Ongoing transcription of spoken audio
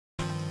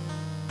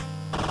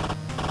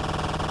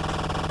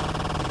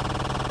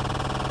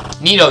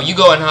Nito, you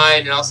go and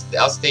hide, and I'll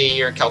stay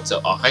here and count to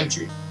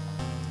 100.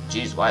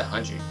 Jeez, why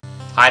 100?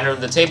 Hide under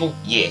the table?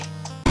 Yeah.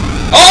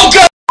 Oh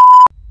God!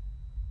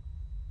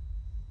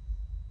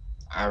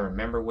 I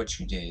remember what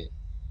you did.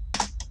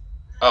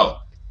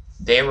 Oh,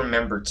 they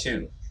remember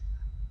too.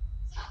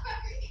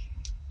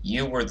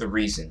 You were the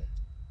reason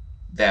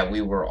that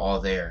we were all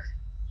there.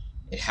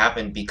 It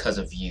happened because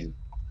of you.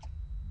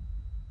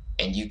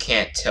 And you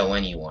can't tell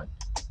anyone.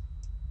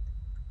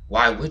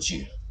 Why would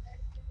you?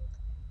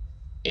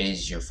 It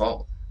is your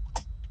fault.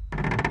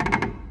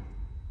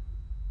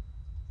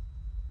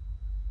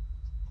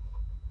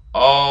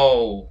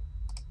 Oh.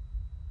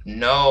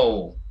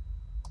 No.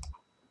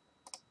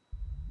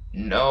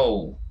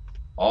 No.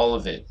 All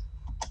of it.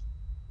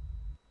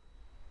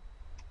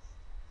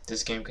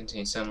 This game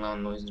contains some loud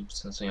noises and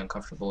potentially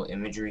uncomfortable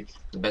imagery.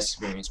 For the best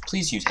experience,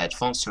 please use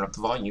headphones. Turn up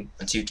the volume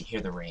until you can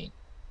hear the rain.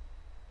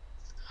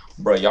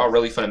 Bro, y'all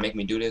really finna make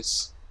me do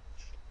this?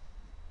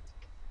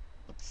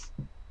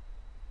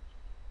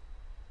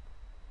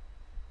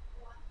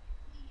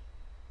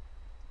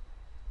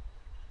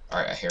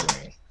 Alright, I hear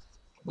rain.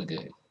 We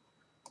good.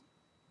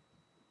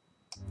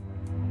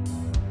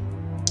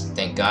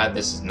 Thank God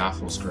this is not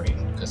full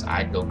screen, because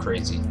I'd go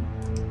crazy.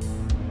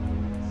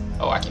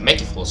 Oh, I can make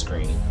it full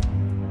screen.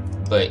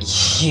 But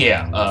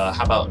yeah,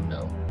 how about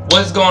no?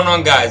 What's going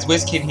on, guys?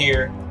 WizKid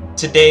here.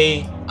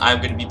 Today, I'm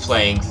going to be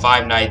playing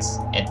Five Nights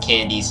at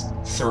Candy's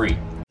 3.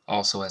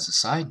 Also, as a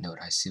side note,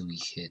 I see we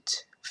hit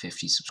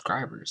 50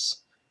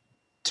 subscribers.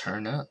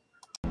 Turn up.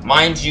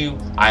 Mind you,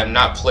 I have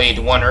not played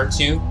 1 or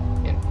 2,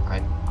 and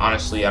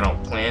honestly, I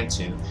don't plan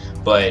to,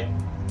 but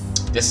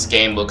this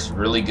game looks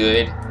really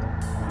good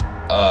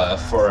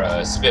for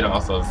a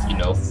spin-off of, you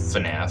know,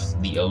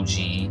 FNAF, the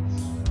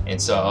OG, and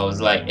so I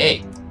was like,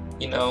 hey,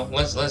 you know,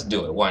 let's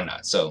do it. Why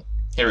not? So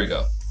here we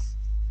go.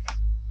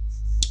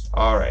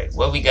 All right,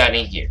 what we got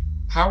in here?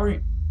 How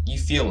are you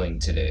feeling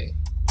today?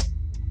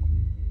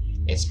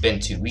 It's been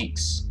 2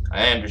 weeks.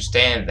 I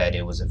understand that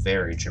it was a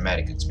very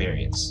traumatic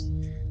experience,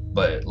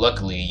 but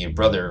luckily your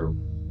brother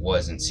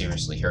wasn't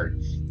seriously hurt.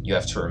 You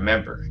have to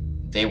remember,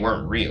 they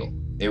weren't real.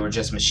 They were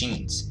just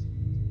machines.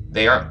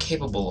 They aren't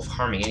capable of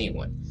harming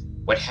anyone.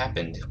 What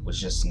happened was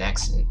just an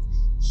accident.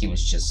 He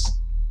was just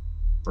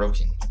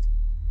broken.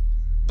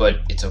 But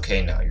it's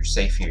okay now. You're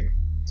safe here.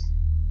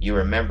 You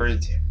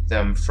remembered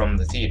them from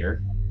the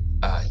theater?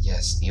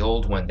 Yes, the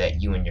old one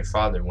that you and your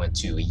father went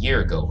to a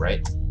year ago,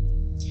 right?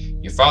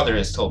 Your father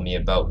has told me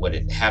about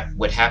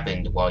what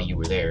happened while you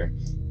were there.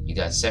 You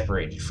got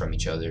separated from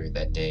each other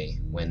that day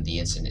when the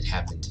incident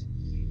happened.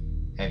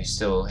 Have you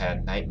still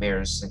had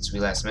nightmares since we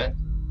last met?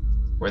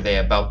 Were they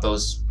about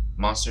those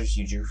monsters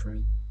you drew for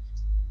me?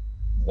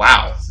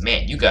 Wow,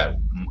 man, you got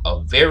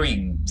a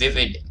very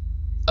vivid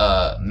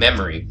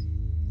memory.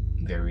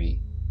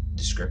 Very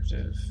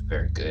descriptive.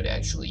 Very good,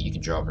 actually. You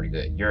can draw pretty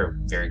good. You're a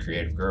very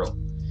creative girl.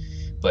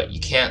 But you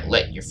can't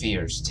let your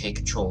fears take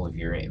control of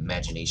your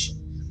imagination.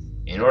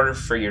 In order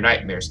for your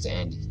nightmares to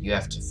end, you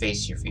have to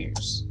face your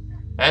fears.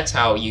 That's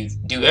how you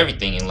do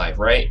everything in life,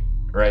 right?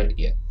 Right?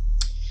 Yeah.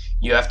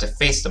 You have to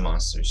face the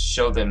monsters.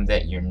 Show them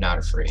that you're not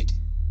afraid.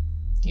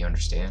 Do you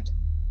understand?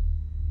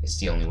 It's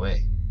the only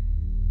way.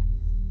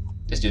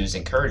 This dude is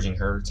encouraging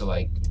her to,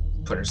 like,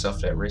 put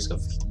herself at risk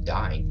of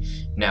dying.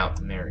 Now,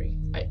 Mary,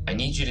 I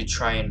need you to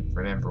try and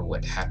remember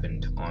what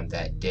happened on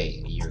that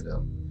day a year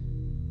ago.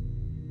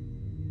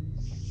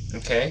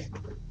 Okay.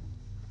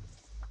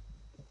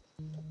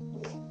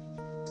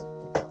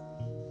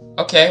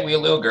 Okay, we a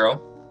little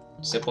girl.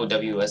 Simple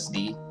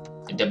WASD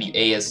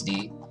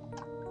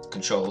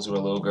controls. We're a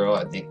little girl.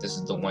 I think this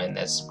is the one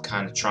that's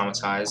kind of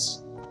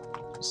traumatized.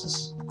 This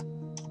is...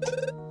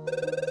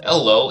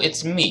 Hello,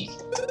 it's me.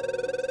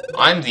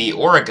 I'm the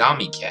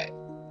origami cat.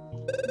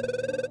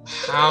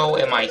 How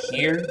am I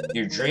here?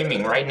 You're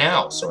dreaming right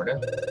now, sorta.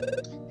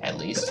 At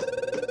least.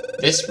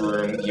 This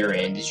room you're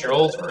in is your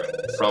old room,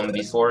 from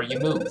before you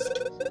moved.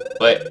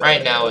 But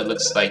right now it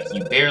looks like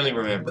you barely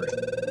remember it.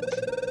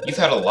 You've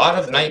had a lot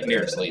of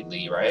nightmares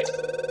lately, right?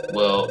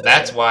 Well,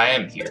 that's why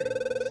I'm here.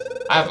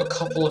 I have a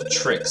couple of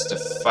tricks to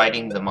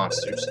fighting the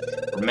monsters.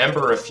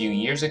 Remember a few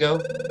years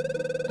ago?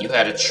 You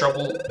had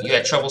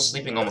trouble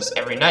sleeping almost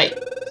every night.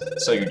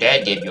 So your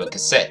dad gave you a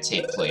cassette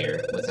tape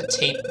player with a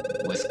tape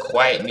with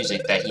quiet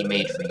music that he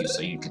made for you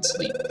so you could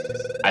sleep.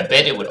 I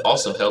bet it would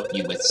also help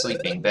you with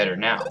sleeping better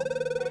now.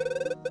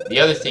 The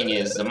other thing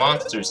is, the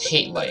monsters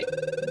hate light.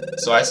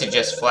 So I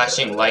suggest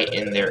flashing light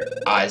in their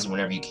eyes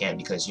whenever you can,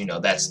 because, you know,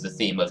 that's the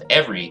theme of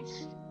every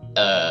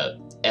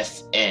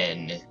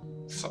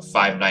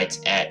Five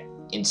Nights at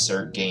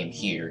insert game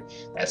here.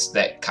 That's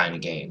that kind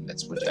of game.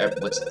 That's what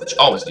you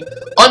always do.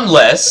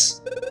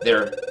 Unless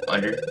they're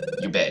under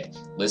your bed.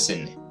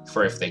 Listen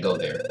for if they go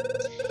there.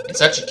 In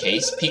such a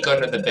case, peek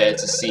under the bed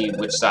to see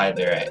which side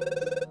they're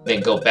at.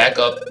 Then go back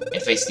up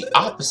and face the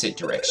opposite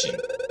direction.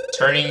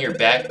 Turning your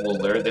back will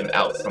lure them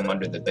out from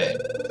under the bed.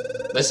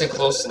 Listen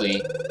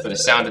closely for the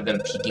sound of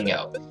them peeking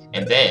out,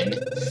 and then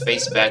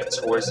face back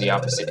towards the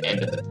opposite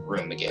end of the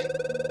room again,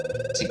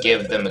 to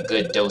give them a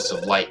good dose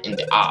of light in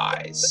the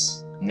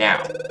eyes.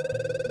 Now,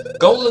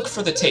 Go look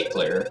for the tape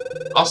player.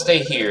 I'll stay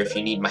here if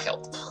you need my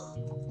help.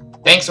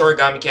 Thanks,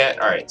 Origami Cat.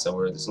 Alright, so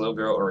we're this little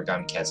girl.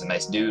 Origami Cat's a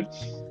nice dude.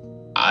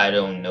 I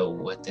don't know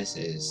what this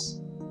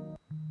is.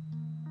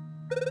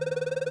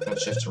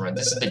 Let's just run.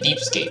 This is the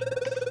Deepscape.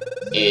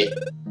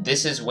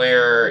 This is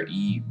where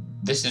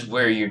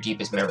your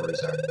deepest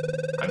memories are.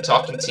 I'm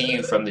talking to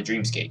you from the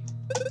Dreamscape.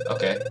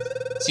 Okay.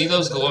 See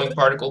those glowing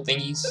particle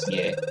thingies?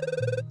 Yeah.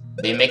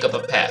 They make up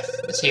a path.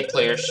 The tape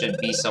player should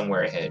be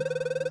somewhere ahead.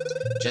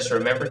 Just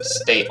remember to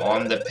stay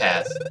on the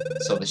path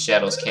so the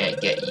shadows can't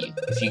get you.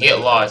 If you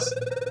get lost,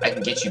 I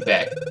can get you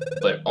back,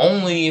 but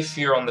only if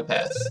you're on the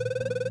path.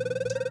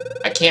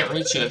 I can't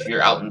reach you if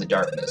you're out in the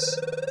darkness.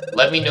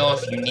 Let me know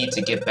if you need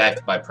to get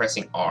back by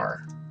pressing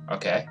R.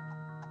 Okay.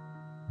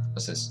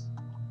 What's this?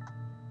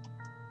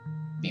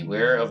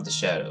 Beware of the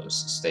shadows.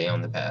 Stay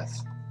on the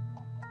path.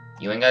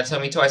 You ain't gotta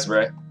tell me twice,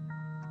 bruh.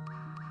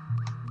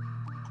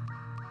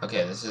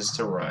 Okay, this is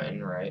to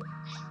run, right?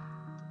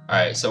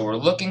 Alright, so we're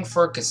looking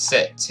for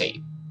cassette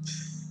tape.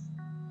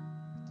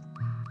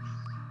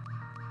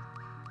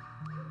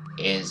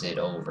 Is it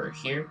over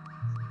here?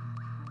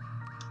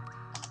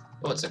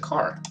 Oh, it's a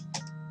car.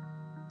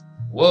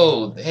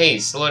 Whoa, hey,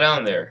 slow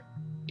down there.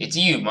 It's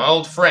you, my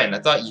old friend. I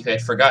thought you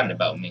had forgotten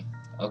about me.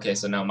 Okay,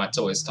 so now my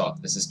toys talk.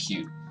 This is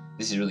cute.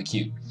 This is really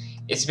cute.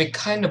 It's been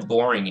kind of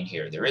boring in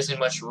here. There isn't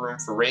much room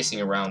for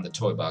racing around the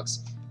toy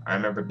box. I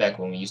remember back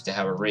when we used to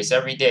have a race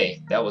every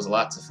day. That was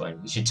lots of fun.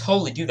 We should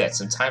totally do that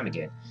sometime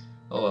again.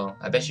 Oh well,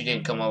 I bet you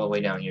didn't come all the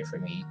way down here for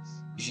me.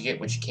 You should get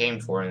what you came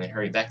for and then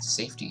hurry back to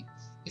safety.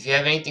 If you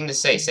have anything to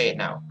say it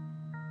now.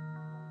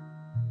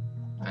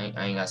 I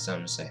ain't got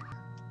something to say.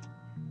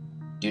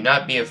 Do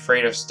not be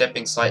afraid of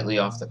stepping slightly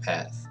off the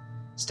path.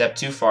 Step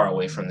too far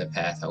away from the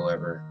path,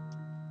 however.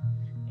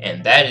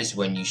 And that is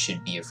when you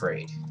should be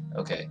afraid.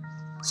 Okay.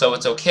 So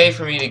it's okay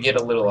for me to get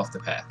a little off the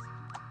path.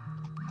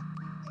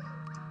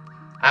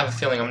 I have a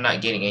feeling I'm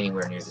not getting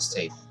anywhere near this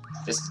tape.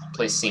 This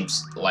place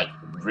seems, like,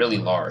 really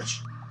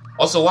large.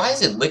 Also, why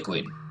is it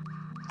liquid?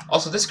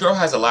 Also, this girl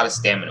has a lot of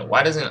stamina.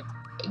 Why doesn't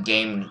a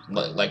game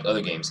like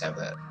other games have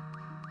that?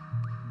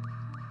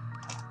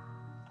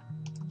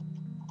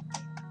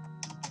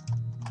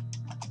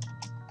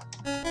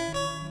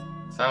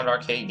 Found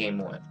arcade game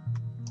 1.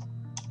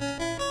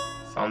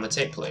 Found the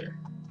tape player.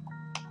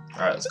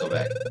 Alright, let's go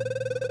back.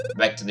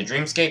 Back to the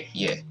Dreamscape?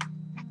 Yeah.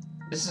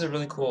 This is a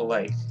really cool,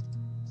 like,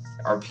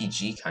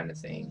 RPG kind of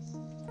thing.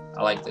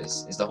 I like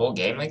this. Is the whole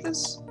game like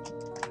this?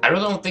 I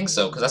really don't think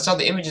so, because I saw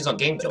the images on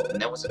Game Jolt,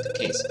 and that wasn't the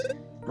case.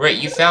 Great,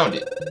 you found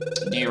it.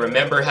 Do you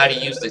remember how to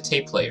use the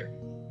tape player?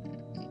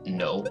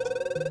 No.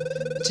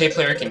 The tape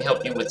player can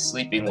help you with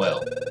sleeping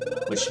well,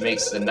 which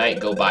makes the night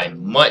go by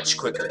much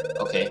quicker.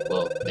 Okay,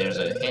 well, there's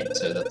a hint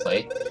to the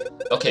play.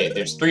 Okay,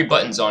 there's 3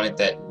 buttons on it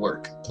that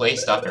work. Play,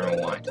 stop, and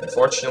rewind.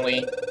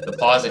 Unfortunately, the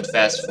pause and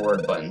fast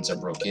forward buttons are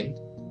broken.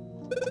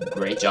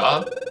 Great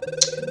job.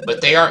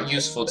 But they aren't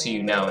useful to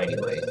you now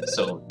anyway,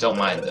 so don't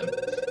mind them.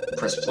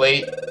 Press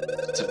play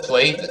to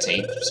play the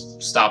tape,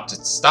 stop to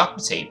stop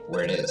the tape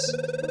where it is.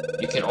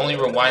 You can only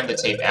rewind the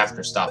tape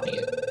after stopping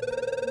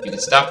it. You can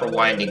stop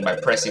rewinding by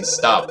pressing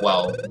stop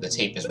while the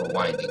tape is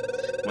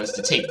rewinding. Once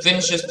the tape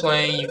finishes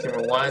playing, you can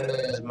rewind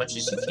as much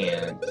as you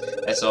can.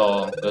 That's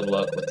all. Good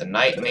luck with the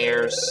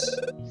nightmares.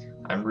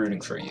 I'm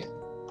rooting for you.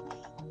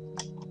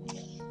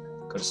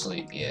 Go to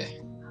sleep, yeah.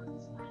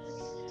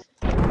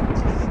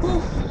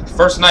 Whew.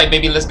 First night,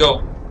 baby, let's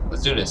go.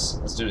 Let's do this.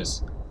 Let's do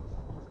this.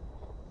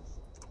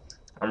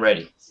 I'm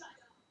ready.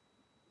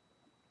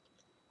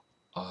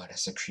 Oh,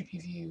 that's a creepy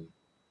view.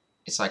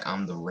 It's like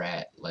I'm the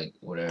rat, like,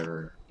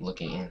 whatever,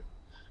 looking in.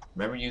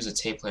 Remember to use a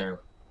tape player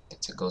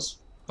that goes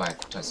by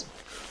twice.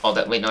 Oh,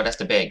 that, wait, no, that's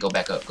the bed. Go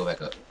back up, go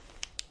back up.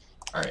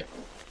 Alright.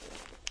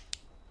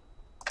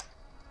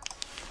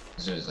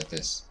 Let's do this like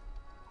this.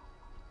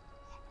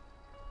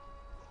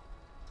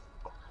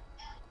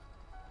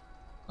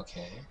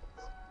 Okay.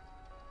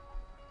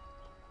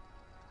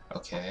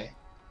 Okay.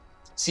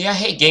 See, I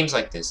hate games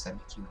like this that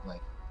make you,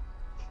 like,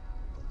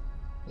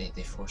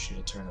 they force you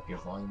to turn up your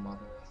volume all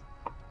the way.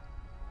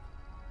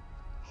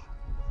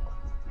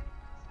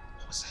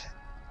 What was that?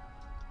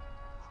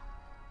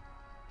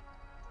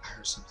 I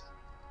heard something.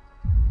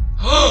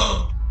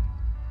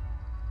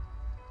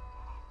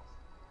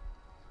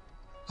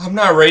 I'm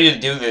not ready to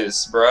do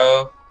this,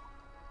 bro.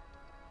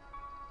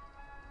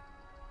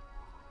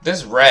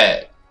 This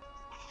rat.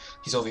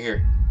 He's over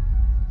here.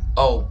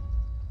 Oh.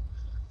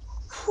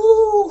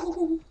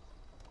 Whoo.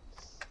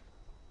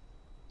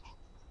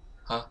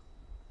 Huh?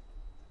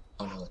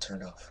 Oh no, it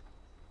turned off.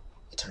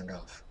 It turned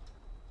off.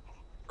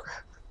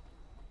 Crap.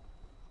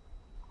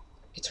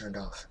 It turned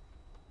off.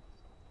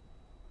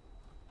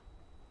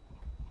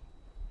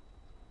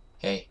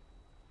 Hey.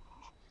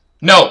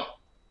 No!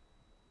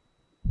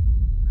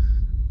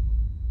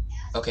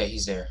 Okay,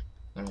 he's there.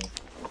 Let me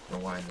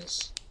rewind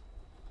this.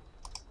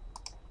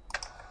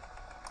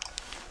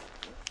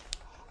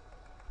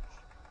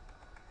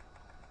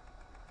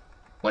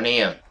 One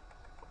AM.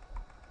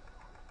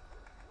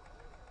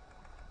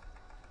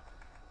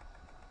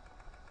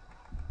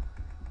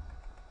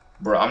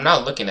 Bro, I'm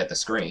not looking at the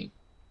screen.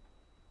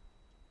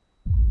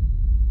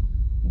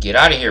 Get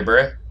out of here,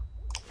 bruh.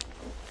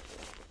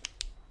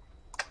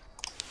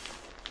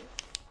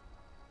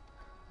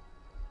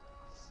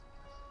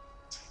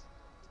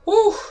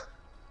 Woo!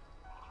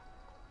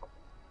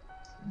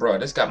 Bro,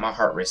 this got my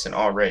heart racing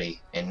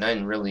already, and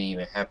nothing really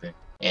even happened.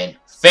 And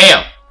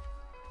FAM!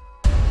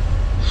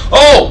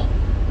 Oh!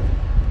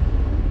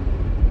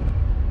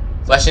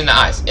 Flash in the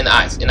eyes, in the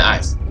eyes, in the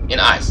eyes, in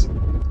the eyes.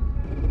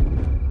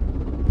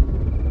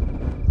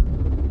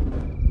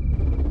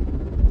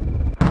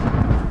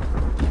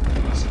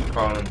 Is he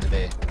crawling under the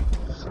bed?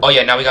 Oh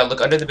yeah, now we gotta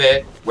look under the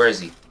bed. Where is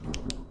he?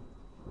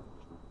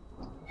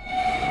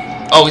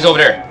 Oh, he's over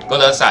there. Go to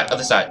the other side,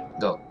 other side.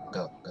 Go,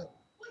 go, go.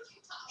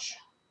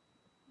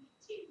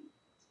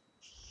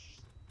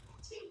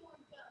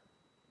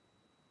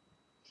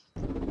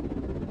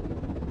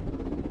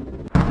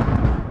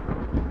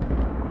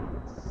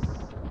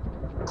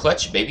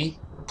 Clutch, baby.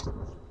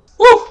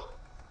 Woo!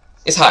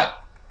 It's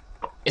hot.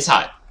 It's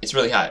hot. It's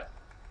really hot.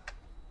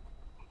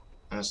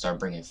 I'm gonna start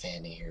bringing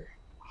Fan in here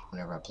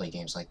whenever I play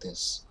games like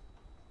this,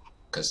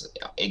 cause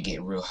it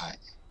get real hot.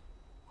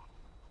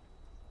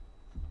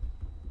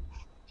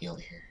 He over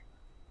here.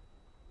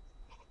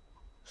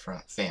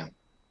 Front fam.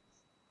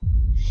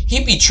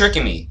 He be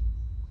tricking me.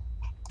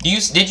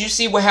 Did you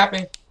see what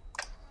happened?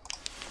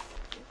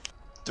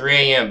 3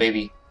 a.m.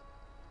 baby.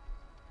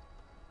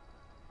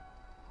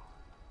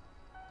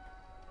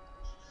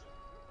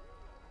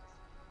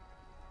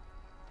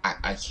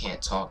 I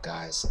can't talk,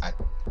 guys.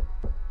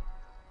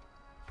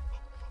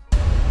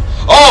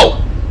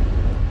 Oh!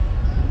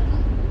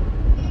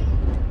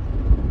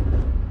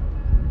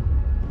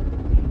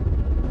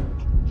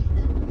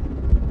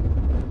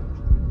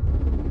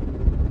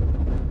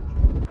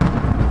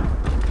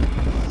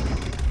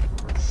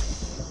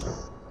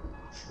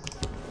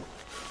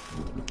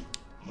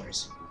 Where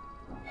is he?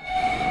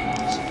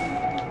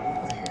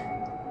 Over here.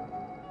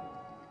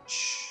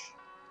 Shh.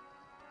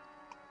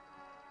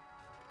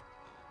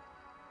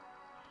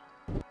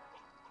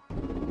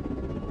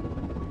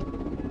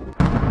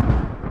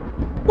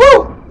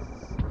 Woo!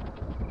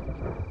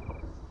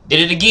 Did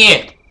it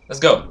again. Let's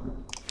go.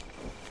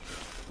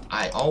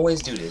 I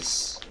always do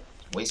this.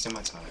 Wasting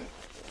my time.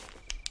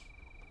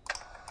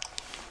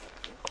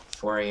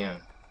 4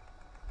 a.m.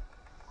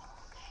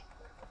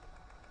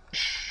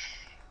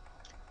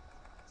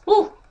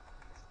 Woo!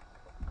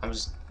 I'm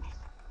just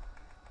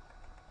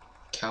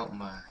counting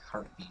my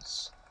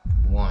heartbeats.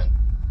 1,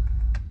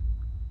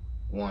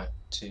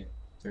 2,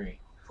 3,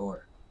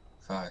 4,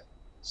 5,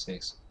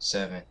 6,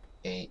 7,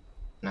 8,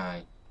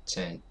 9,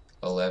 10,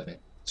 11,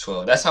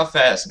 12. That's how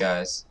fast,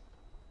 guys.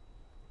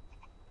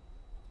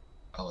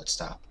 Oh, it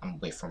stopped. I'm gonna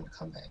wait for him to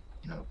come back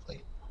and I'm gonna play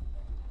it.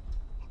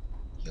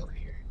 He over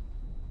here.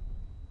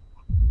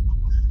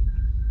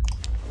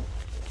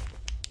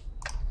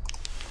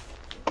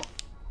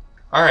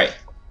 Alright.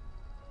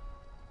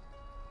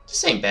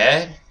 This ain't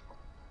bad.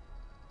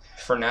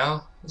 For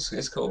now,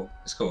 it's cool.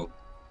 It's cool.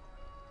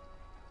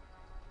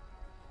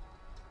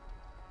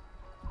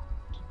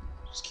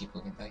 Just keep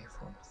looking back and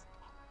forth.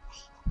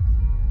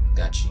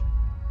 Got you.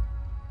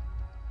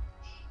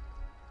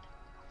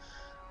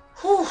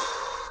 Whew.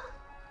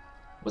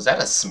 Was that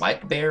a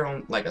Smike bear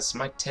on, like a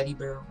Smike teddy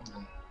bear on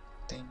the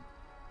thing?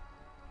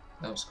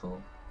 That was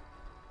cool.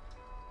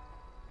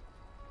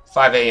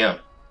 5 a.m.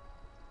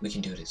 We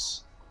can do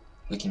this.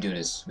 We can do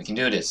this. We can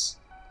do this.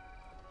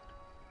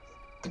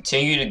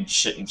 Continue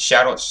to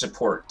shout out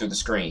support through the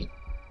screen.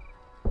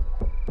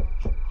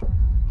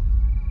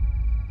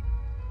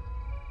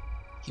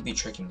 He be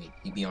tricking me.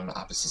 He be on the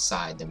opposite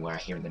side than where I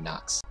hear the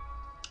knocks.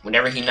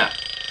 Whenever he knocks.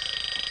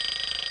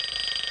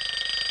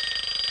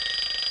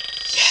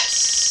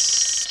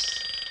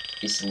 Yes!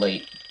 He's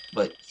late,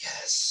 but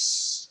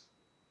yes.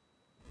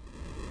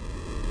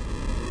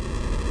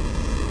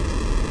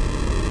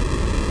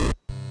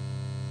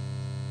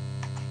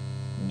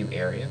 New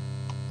area?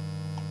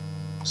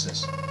 What's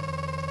this?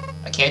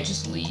 I can't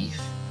just leave.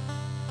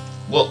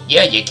 Well,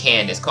 yeah, you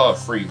can. It's called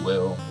free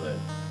will, but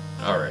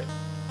alright.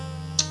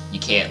 You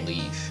can't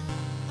leave.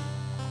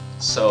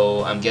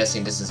 So I'm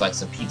guessing this is like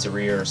some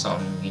pizzeria or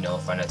something, you know,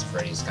 Five Nights at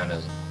Freddy's kind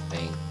of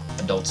thing.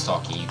 Adults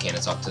talking, you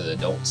can't talk to the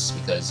adults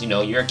because, you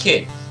know, you're a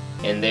kid.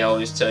 And they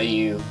always tell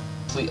you,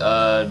 please,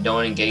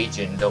 don't engage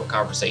in adult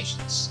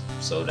conversations.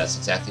 So that's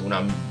exactly what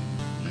I'm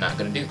not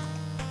gonna do.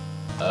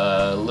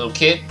 Little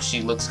kid,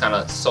 she looks kind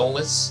of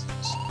soulless.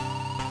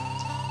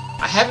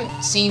 I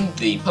haven't seen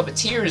the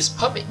Puppeteer's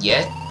puppet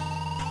yet.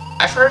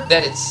 I've heard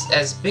that it's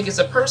as big as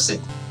a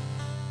person.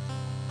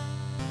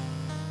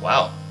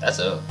 Wow, that's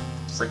a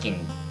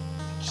freaking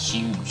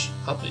huge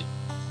puppet.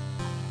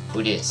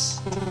 Who this?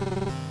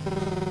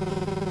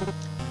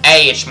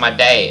 Hey, it's my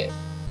dad.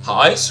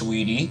 Hi,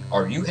 sweetie.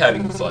 Are you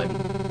having fun?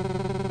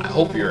 I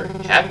hope you're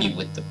happy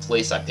with the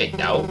place I picked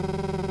out.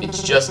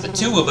 It's just the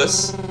two of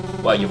us,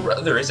 while your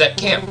brother is at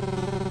camp.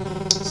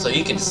 So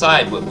you can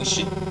decide what we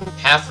should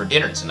have for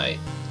dinner tonight.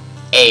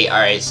 Hey,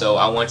 alright, so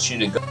I want you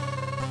to go.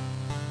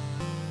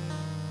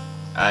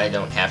 I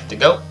don't have to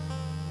go.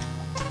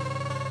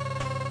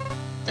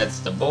 That's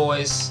the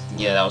boys.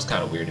 Yeah, that was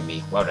kind of weird to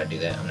me. Why would I do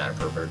that? I'm not a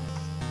pervert.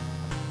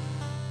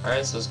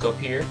 Alright, so let's go up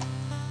here.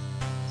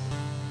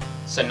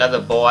 It's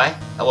another boy.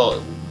 Oh,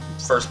 well,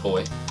 first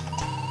boy.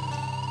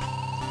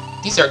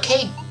 These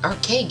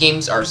arcade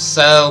games are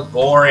so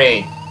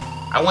boring.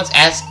 I once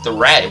asked the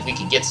rat if we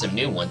could get some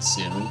new ones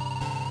soon,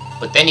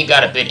 but then he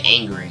got a bit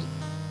angry.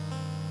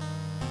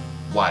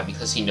 Why?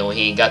 Because he know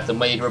he ain't got the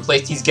money to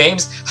replace these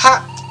games?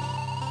 Ha!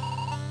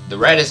 The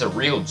rat is a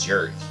real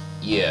jerk.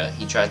 Yeah,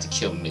 he tried to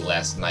kill me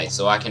last night,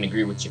 so I can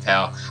agree with you,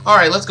 pal.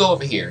 Alright, let's go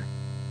over here.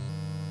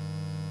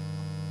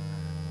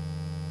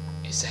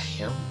 Is that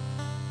him?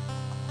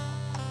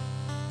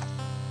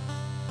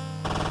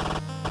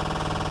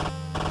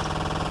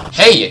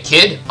 Hey, you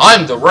kid.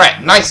 I'm the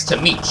rat. Nice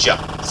to meet ya.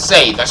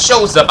 Say, the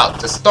show's about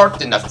to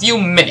start in a few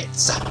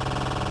minutes.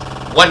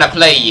 Wanna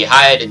play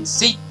hide and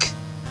seek?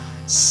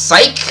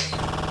 Psych?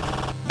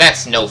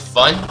 That's no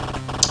fun.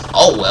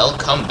 Oh well,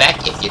 come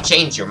back if you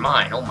change your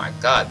mind. Oh my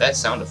god, that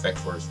sound effect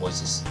for his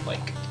voice is,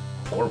 like,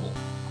 horrible.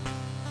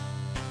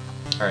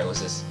 Alright,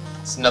 what's this?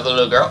 It's another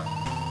little girl.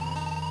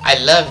 I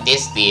love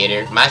this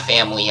theater. My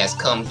family has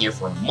come here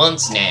for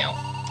months now.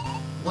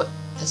 What?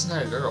 That's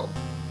not a girl.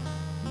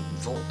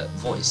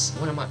 Voice.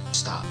 What am I?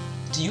 Stop.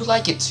 Do you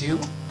like it too?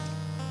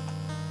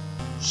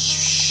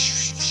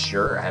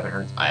 Sure.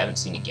 I haven't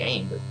seen a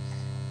game, but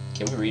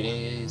can we read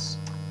it?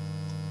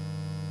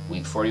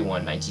 Week 41,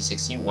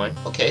 1961.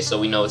 Okay, so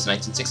we know it's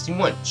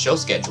 1961. Show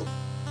schedule.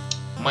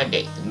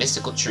 Monday, the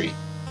mystical tree.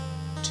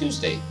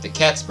 Tuesday, the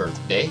cat's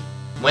birthday.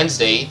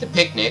 Wednesday, the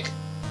picnic.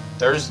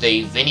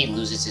 Thursday, Vinny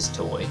loses his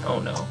toy. Oh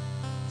no.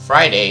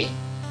 Friday,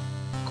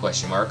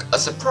 question mark, a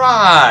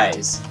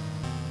surprise!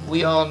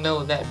 We all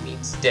know that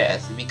means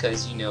death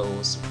because, you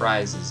know,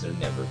 surprises are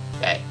never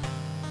that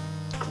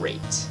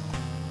great.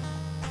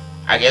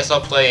 I guess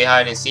I'll play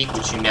hide and seek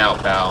with you now,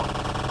 pal.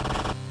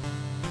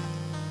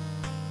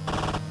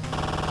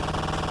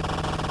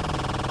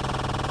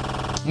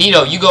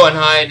 Nito, you go and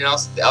hide, and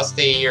I'll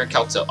stay here and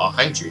count to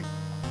 100.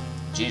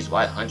 Jeez,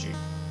 why 100?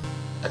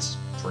 That's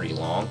pretty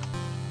long.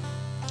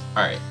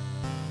 Alright.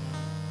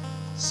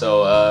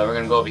 So, we're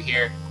gonna go over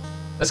here.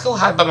 Let's go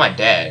hide by my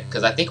dad,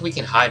 because I think we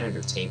can hide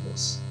under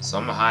tables. So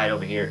I'm gonna hide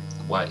over here.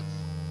 Why?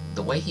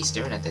 The way he's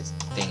staring at this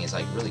thing is,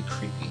 like, really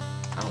creepy.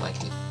 I don't like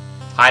it.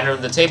 Hide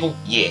under the table?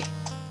 Yeah.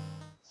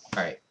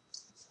 Alright.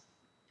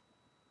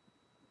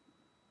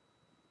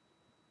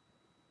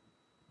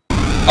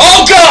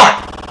 Oh,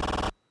 God!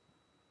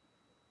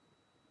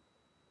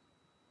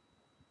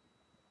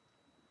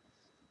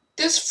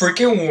 This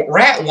freaking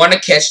rat wanna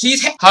catch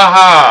these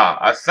ha!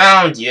 I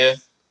found you.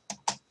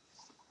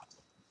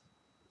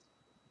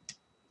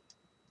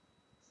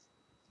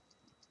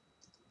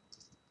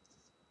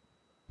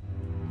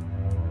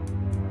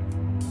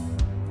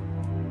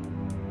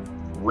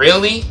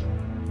 Really?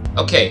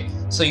 Okay,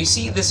 so you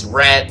see this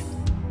rat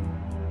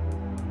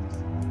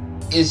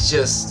is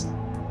just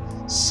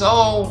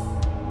so...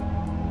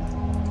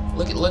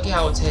 Look at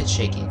how its head's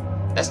shaking.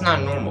 That's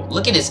not normal.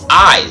 Look at his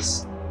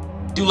eyes.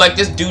 Dude, like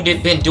this dude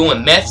had been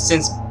doing meth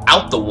since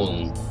out the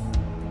womb.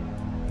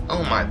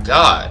 Oh my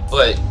god.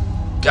 But,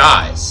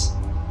 guys,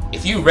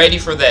 if you're ready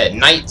for that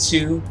night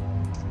 2,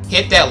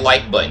 hit that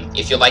like button.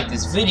 If you like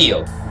this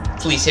video,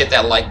 please hit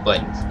that like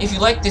button. If you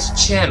like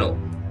this channel,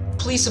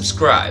 please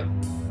subscribe.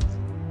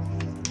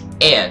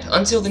 And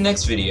until the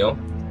next video,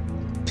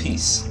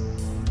 peace.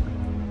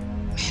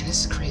 Man,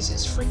 this is crazy.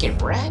 This freaking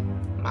rat?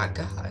 My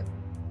god.